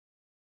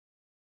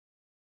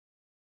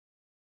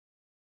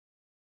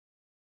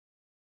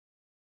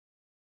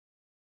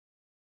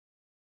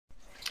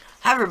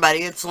Hi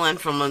everybody, it's Lyn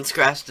from Lyn's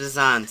Craft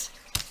Designs.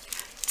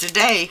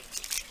 Today,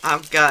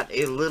 I've got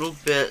a little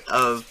bit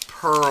of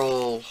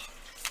pearl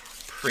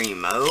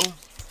primo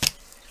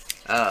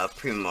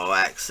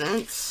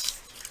accents.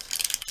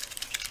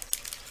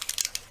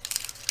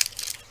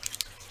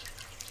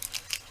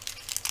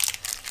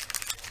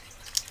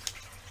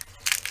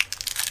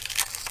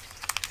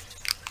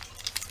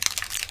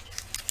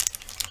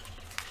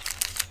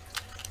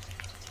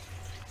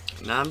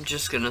 And I'm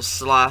just going to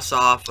slice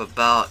off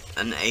about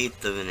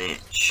 1/8 of an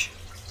inch.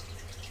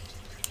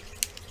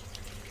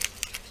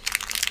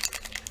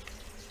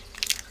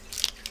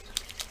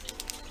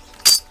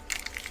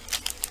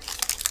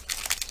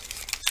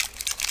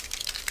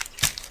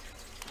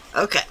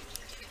 Okay,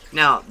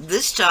 now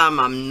this time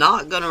I'm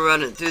not going to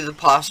run it through the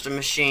pasta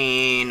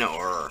machine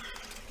or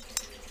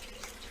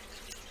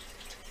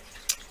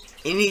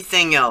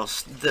anything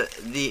else.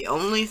 The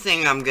only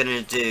thing I'm going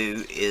to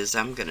do is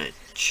I'm going to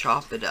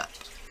chop it up.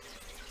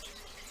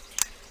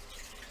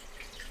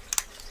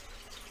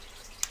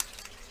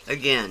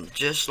 Again,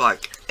 just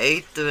like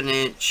 1/8 of an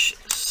inch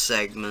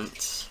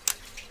segments.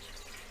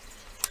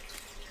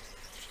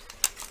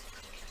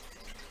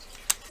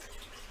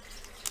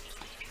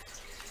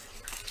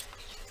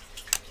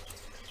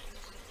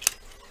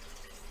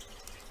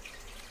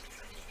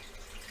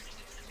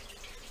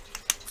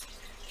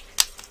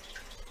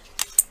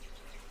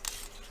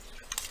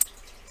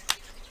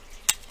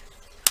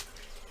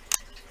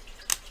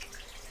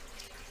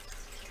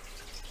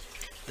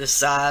 The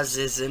size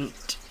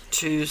isn't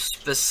too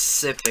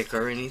specific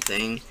or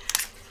anything,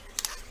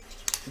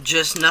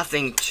 just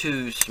nothing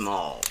too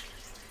small.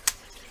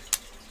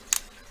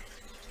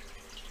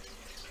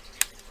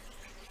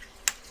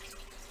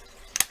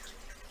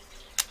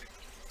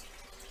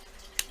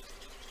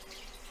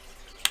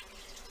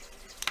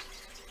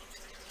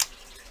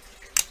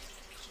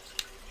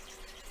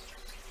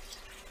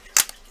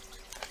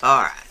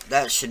 Alright,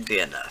 that should be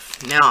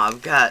enough. Now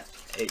I've got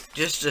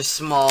just a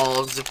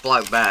small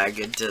Ziploc bag.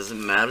 It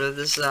doesn't matter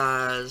the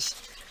size.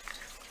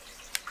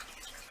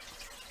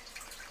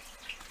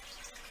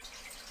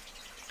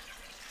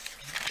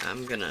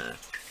 I'm gonna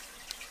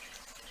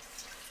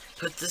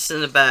put this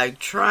in the bag,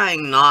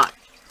 trying not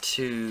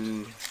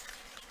to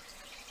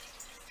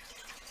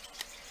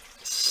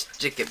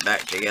stick it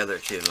back together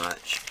too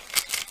much,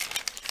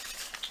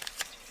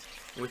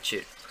 which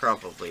it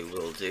probably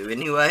will do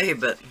anyway,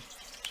 but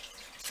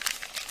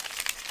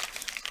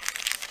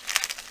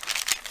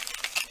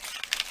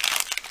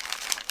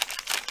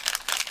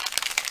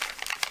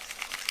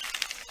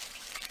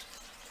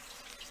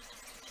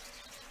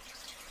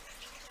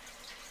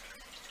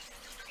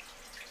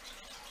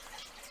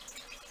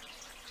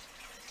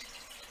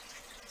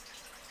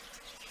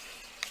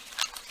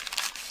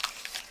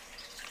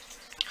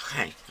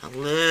okay, a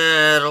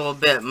little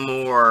bit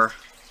more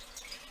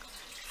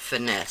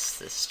finesse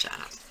this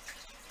time.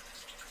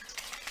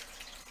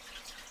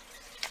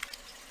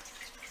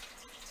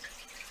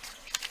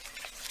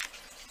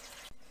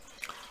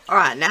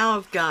 Alright, now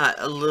I've got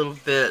a little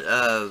bit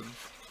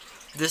of,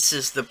 this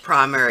is the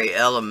primary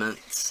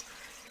elements,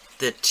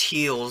 the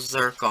teal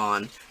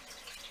zircon.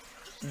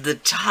 The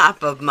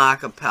type of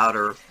mica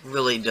powder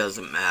really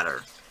doesn't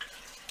matter.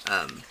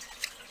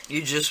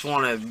 You just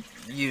want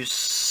to use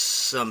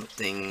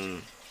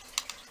something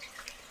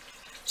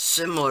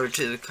similar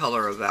to the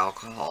color of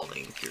alcohol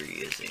ink you're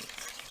using.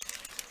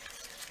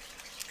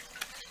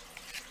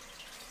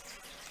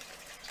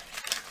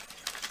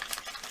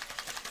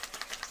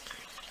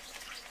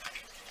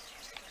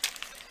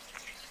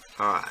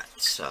 Alright,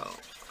 so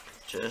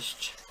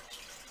just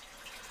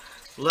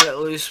let it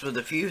loose with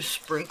a few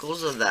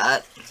sprinkles of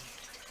that.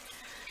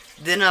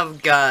 Then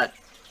I've got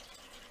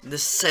the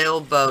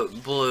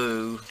sailboat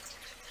blue.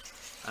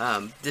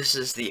 This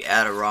is the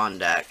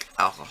Adirondack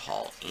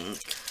alcohol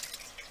ink.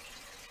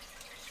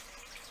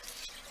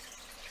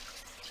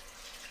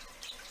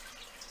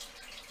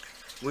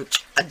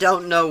 Which I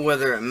don't know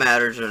whether it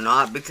matters or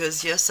not,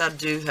 because yes, I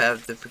do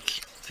have the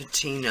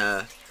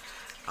patina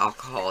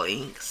alcohol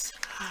inks,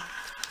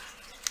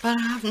 but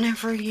I've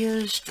never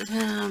used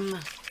them.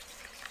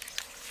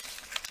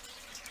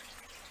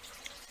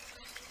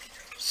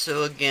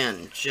 So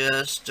again,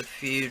 just a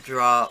few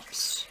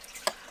drops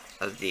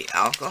of the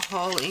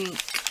alcohol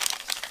ink.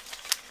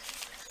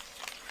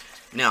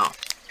 Now,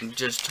 I'm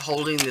just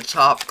holding the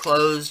top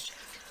closed,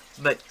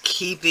 but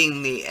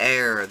keeping the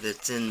air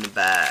that's in the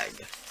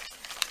bag.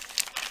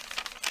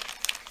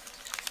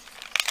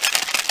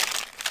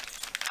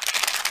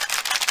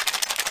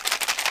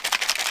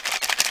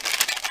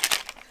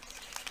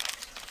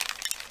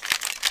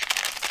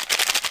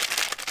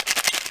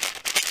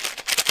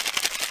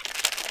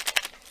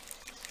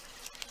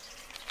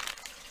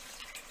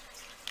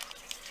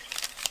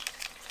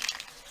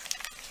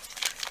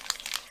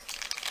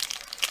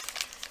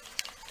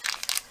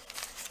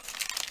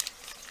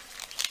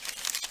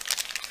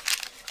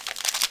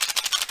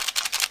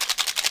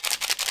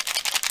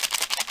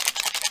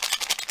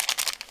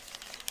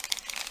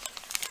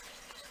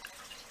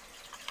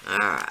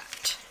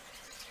 Alright.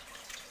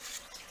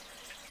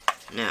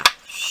 Now,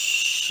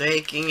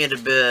 shaking it a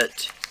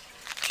bit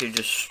to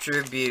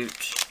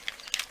distribute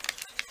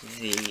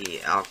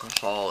the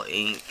alcohol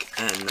ink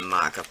and the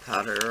mica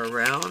powder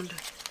around.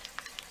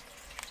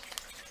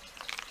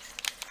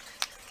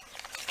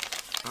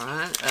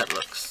 Alright, that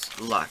looks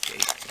like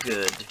a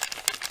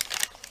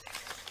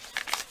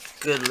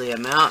goodly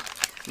amount.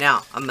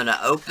 Now, I'm going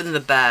to open the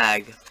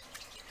bag,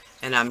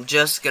 and I'm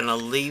just going to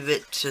leave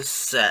it to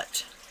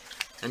set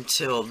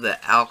until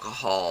the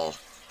alcohol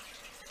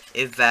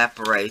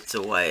evaporates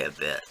away a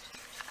bit,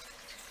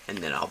 and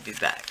then I'll be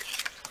back.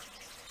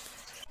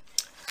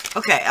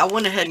 Okay, I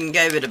went ahead and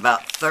gave it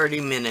about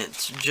 30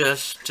 minutes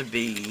just to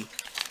be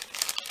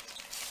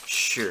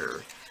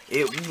sure.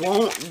 It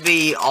won't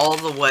be all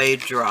the way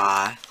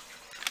dry,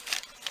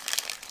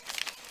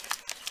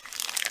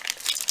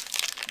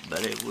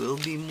 but it will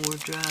be more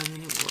dry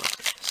than it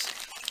was.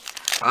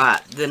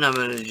 Alright, then I'm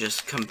going to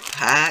just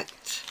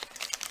compact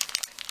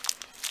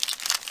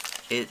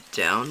it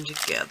down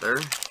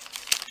together.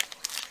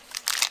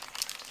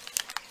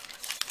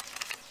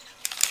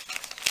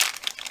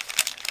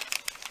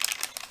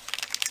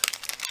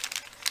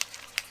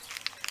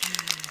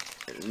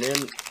 And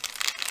then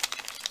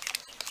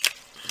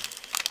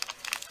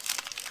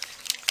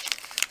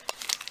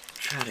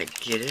try to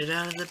get it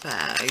out of the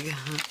bag.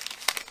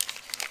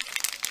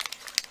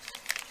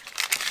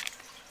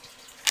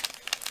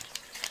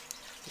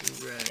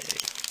 Right.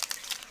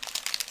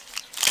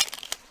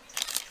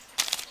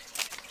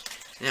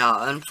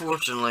 Now,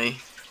 unfortunately,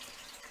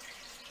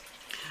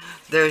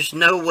 there's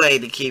no way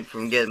to keep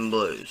from getting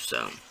blue,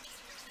 so.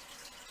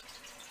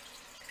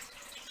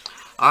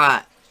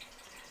 Alright.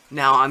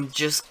 Now, I'm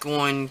just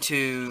going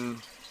to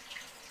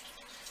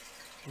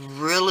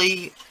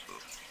really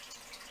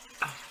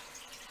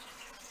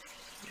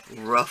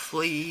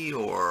roughly,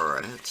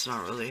 or it's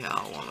not really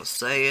how I want to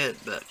say it,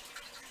 but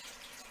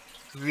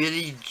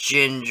really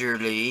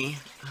gingerly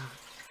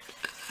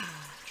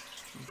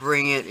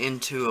bring it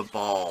into a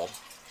ball.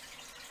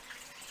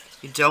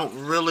 You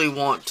don't really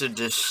want to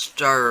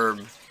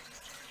disturb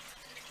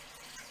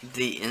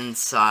the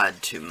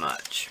inside too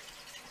much.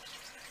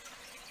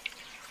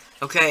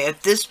 Okay,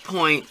 at this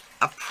point,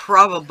 I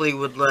probably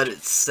would let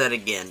it set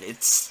again.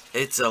 It's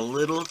a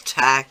little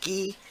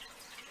tacky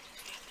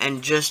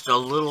and just a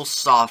little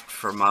soft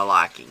for my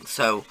liking.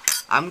 So,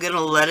 I'm going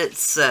to let it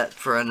set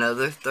for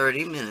another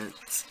 30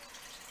 minutes,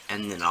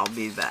 and then I'll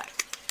be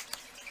back.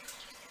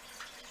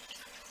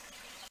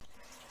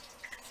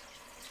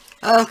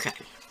 Okay.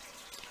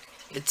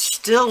 It's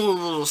still a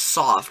little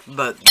soft,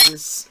 but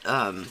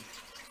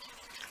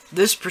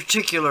this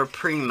particular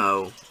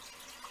Primo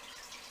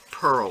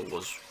pearl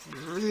was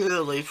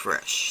really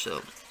fresh,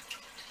 so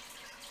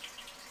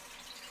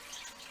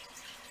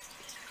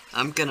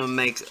I'm gonna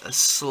make a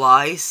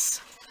slice.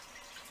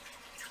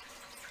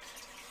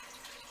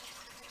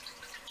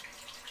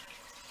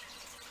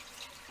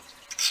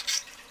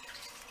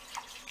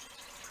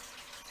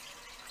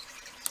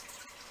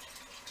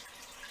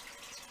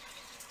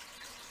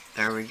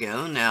 There we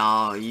go.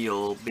 Now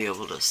you'll be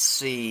able to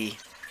see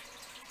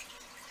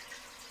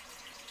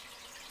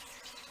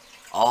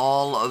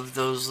all of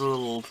those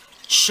little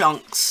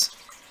chunks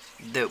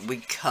that we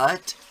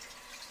cut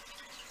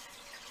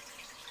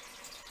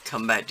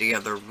come back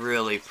together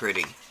really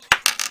pretty.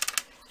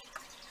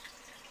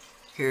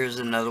 Here's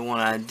another one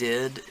I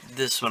did.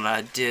 This one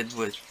I did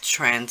with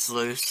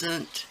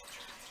translucent.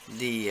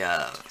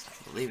 I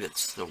believe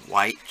it's the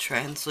white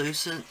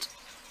translucent.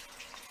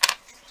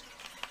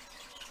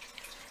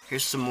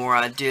 Here's some more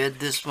I did.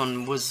 This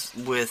one was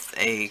with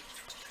a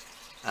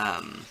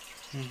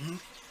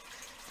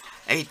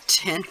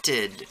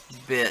tinted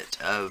bit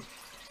of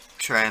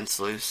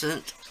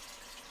translucent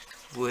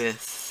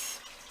with,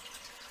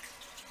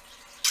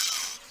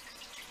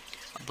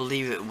 I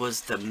believe it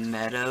was the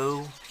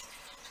meadow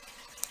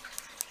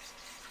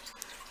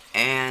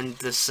and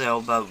the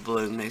sailboat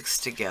blue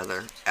mixed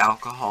together,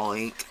 alcohol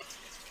ink.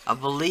 I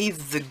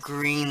believe the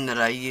green that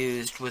I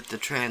used with the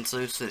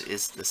translucent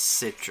is the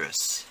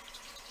citrus.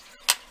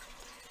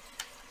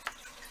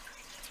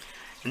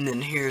 And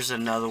then here's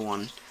another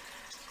one.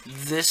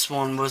 This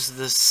one was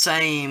the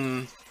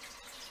same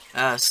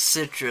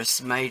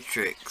citrus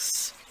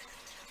matrix,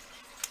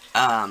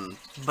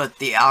 but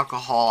the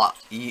alcohol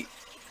ink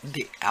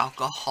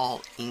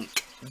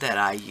that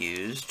I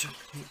used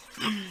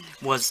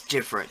was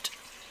different.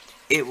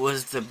 It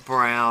was the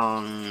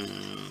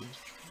brown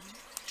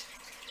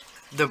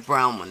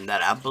one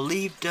that I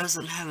believe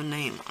doesn't have a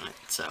name on it,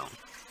 so.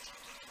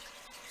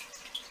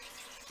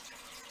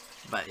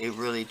 But it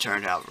really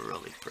turned out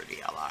really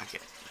pretty. I like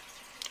it.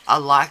 I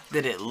like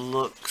that it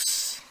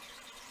looks,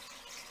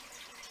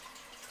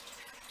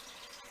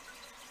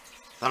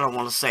 I don't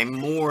want to say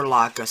more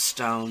like a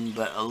stone,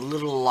 but a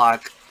little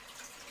like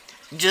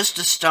just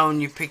a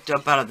stone you picked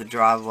up out of the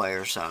driveway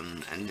or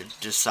something and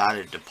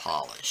decided to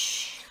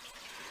polish.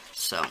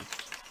 So,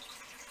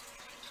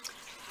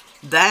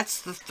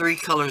 that's the three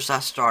colors I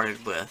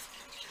started with.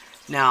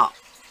 Now,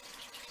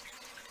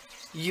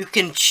 you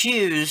can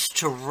choose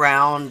to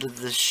round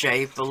the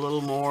shape a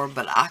little more,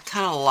 but I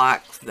kind of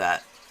like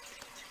that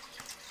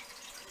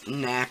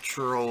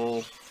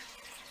natural,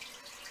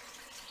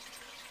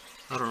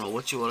 I don't know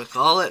what you want to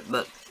call it,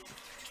 but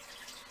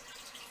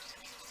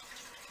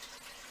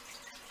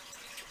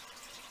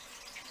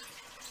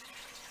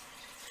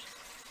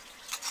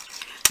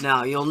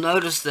now you'll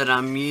notice that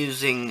I'm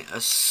using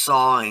a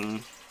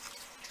sawing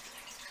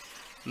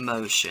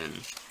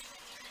motion.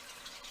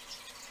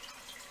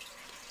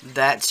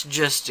 That's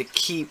just to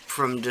keep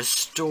from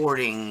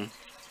distorting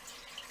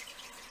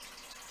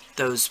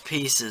those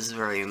pieces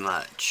very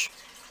much.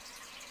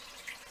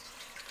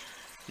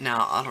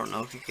 Now, I don't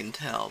know if you can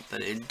tell,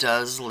 but it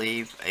does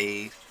leave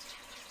a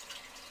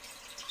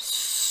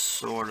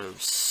sort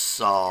of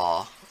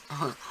saw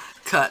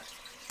cut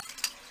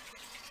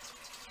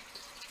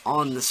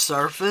on the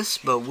surface,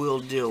 but we'll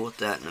deal with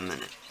that in a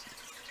minute.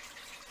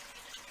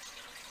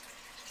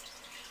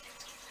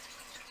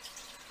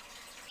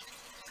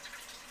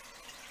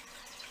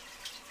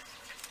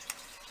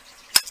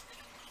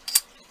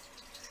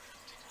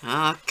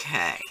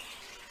 Okay.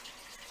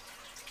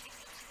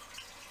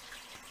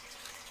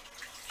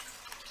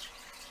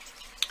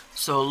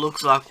 So it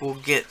looks like we'll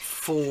get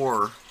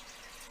 4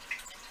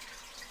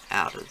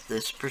 out of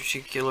this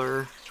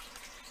particular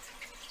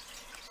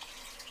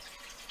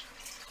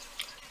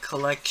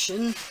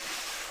collection.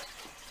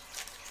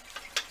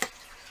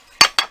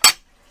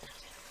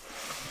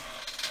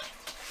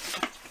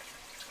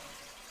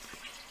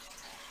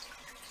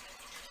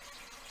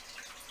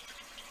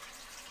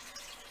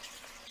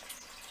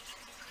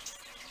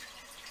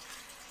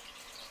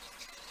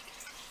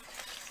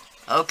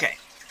 Okay.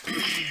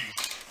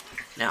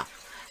 Now,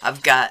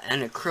 I've got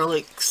an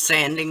acrylic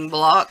sanding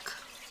block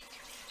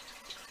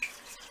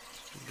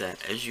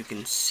that, as you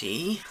can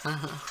see,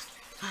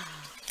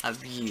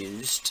 I've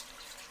used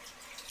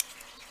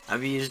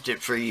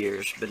it for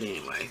years, but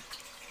anyway.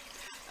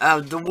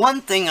 The one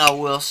thing I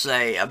will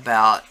say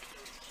about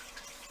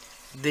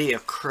the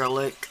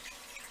acrylic,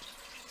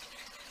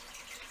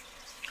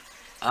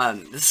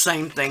 the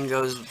same thing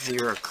goes with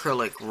your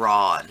acrylic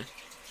rod.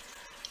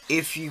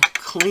 If you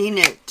clean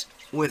it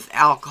with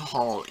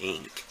alcohol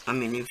ink,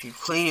 if you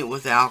clean it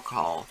with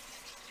alcohol,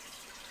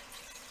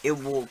 it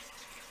will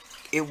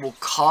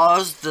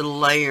cause the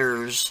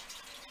layers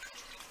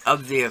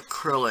of the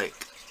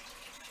acrylic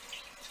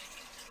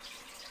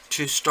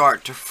to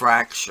start to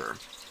fracture.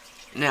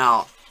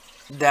 Now,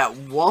 that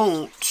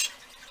won't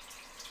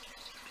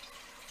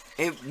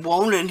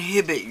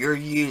inhibit your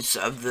use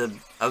of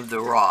the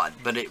rod,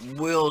 but it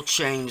will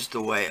change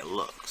the way it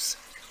looks.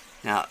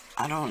 Now,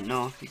 I don't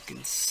know if you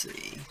can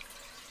see.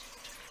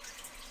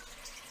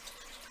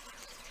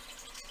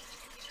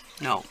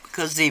 No,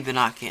 because even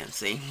I can't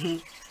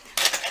see.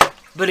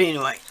 But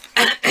anyway,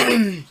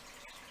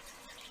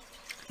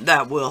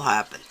 that will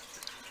happen.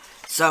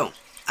 So,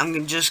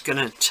 I'm just going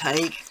to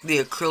take the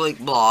acrylic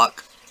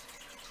block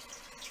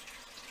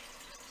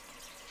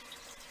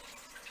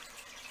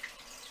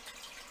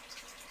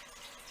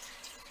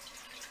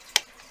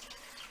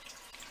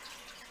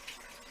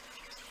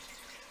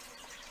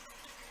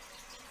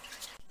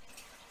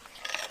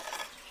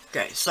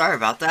Okay, sorry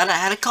about that. I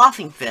had a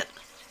coughing fit.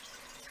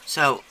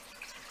 So,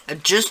 I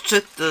just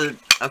took the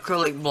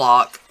acrylic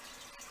block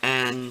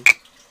and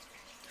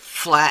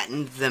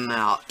flattened them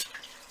out.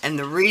 And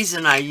the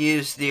reason I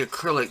used the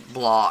acrylic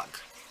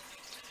block,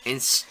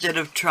 instead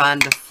of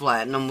trying to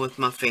flatten them with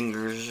my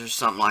fingers or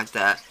something like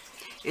that,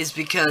 is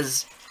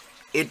because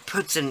it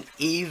puts an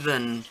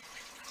even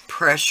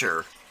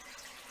pressure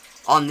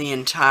on the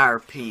entire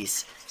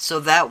piece. So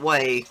that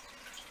way,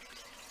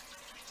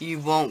 you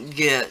won't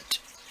get,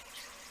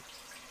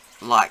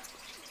 like,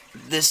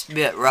 this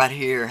bit right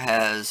here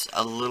has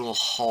a little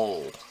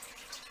hole.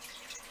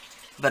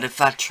 But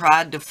if I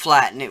tried to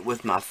flatten it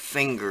with my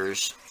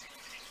fingers,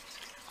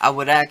 I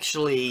would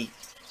actually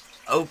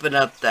open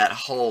up that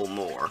hole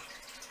more.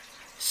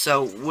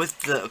 So with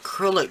the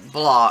acrylic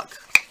block,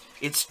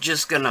 it's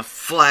just going to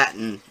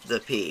flatten the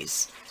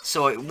piece.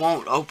 So it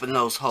won't open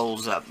those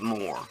holes up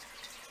more.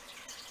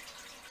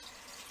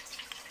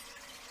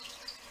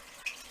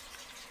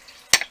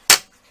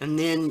 And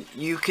then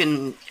you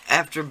can,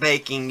 after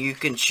baking, you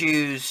can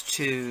choose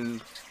to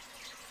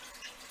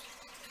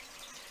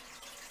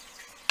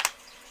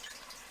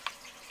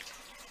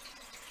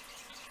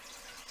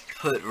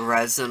put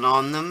resin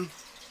on them,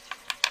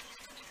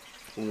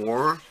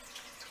 or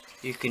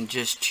you can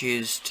just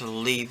choose to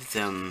leave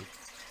them.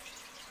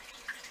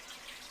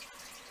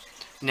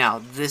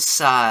 Now, this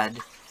side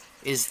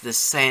is the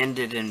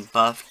sanded and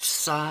buffed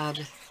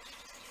side.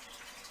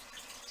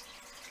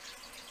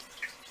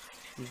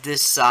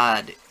 This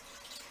side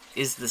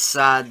is the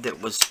side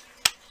that was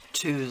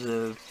to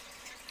the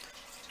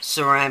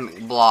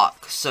ceramic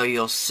block, so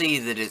you'll see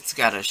that it's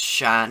got a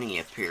shiny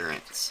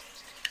appearance.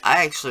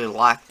 I actually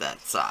like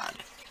that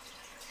side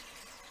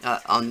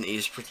on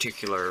these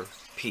particular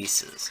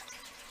pieces.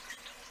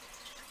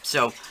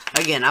 So,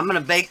 again, I'm going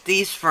to bake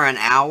these for an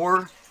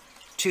hour,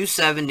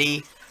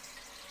 270.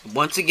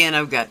 Once again,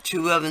 I've got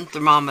 2 oven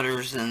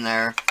thermometers in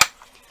there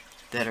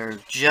that are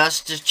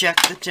just to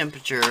check the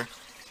temperature,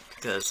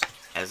 because,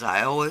 as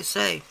I always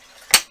say,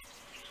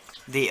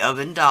 The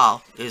oven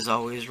dial is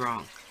always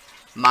wrong.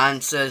 Mine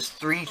says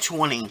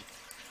 320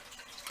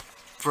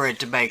 for it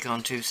to bake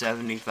on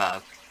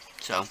 275.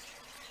 So,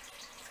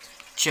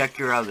 check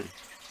your oven.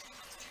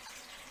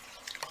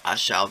 I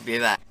shall be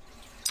back.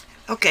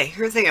 Okay,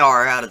 here they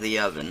are out of the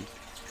oven.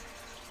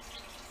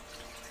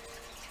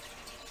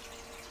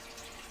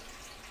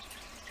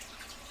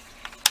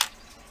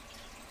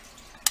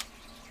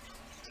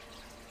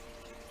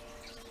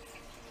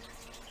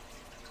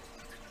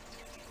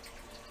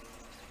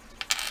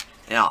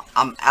 Now,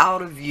 I'm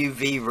out of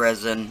UV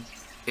resin.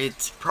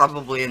 It's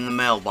probably in the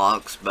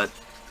mailbox, but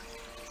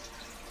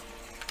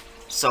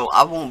so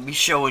I won't be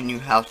showing you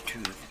how to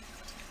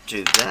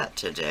do that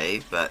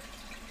today, but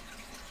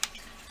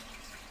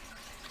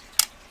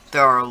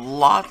there are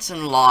lots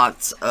and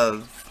lots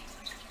of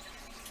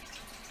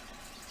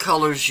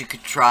colors you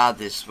could try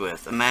this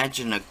with.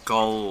 Imagine a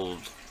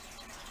gold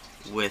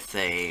with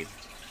a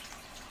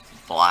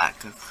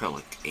black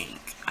acrylic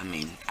ink. I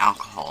mean,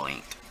 alcohol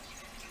ink.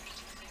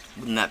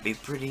 Wouldn't that be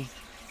pretty?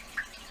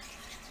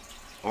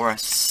 Or a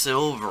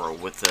silver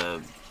with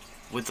a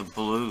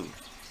blue.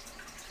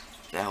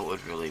 That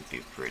would really be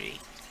pretty.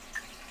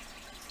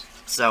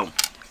 So,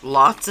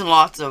 lots and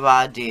lots of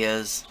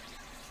ideas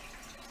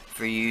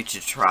for you to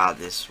try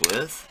this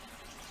with.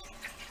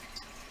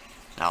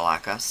 Now,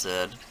 like I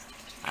said,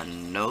 I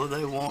know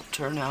they won't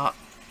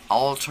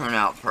all turn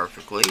out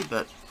perfectly,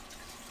 but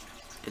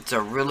it's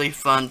a really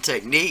fun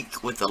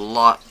technique with a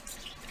lot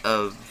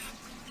of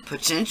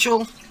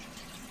potential.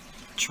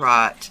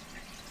 Try it.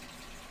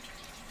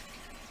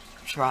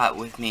 Try it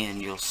with me and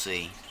you'll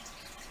see.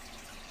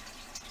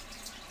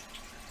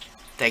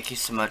 Thank you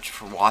so much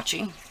for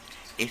watching.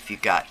 If you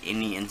got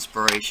any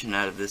inspiration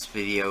out of this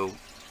video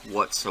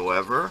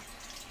whatsoever,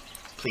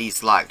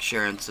 please like,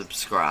 share, and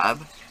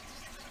subscribe.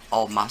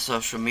 All my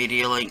social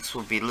media links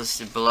will be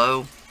listed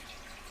below.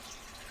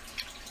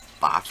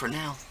 Bye for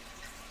now.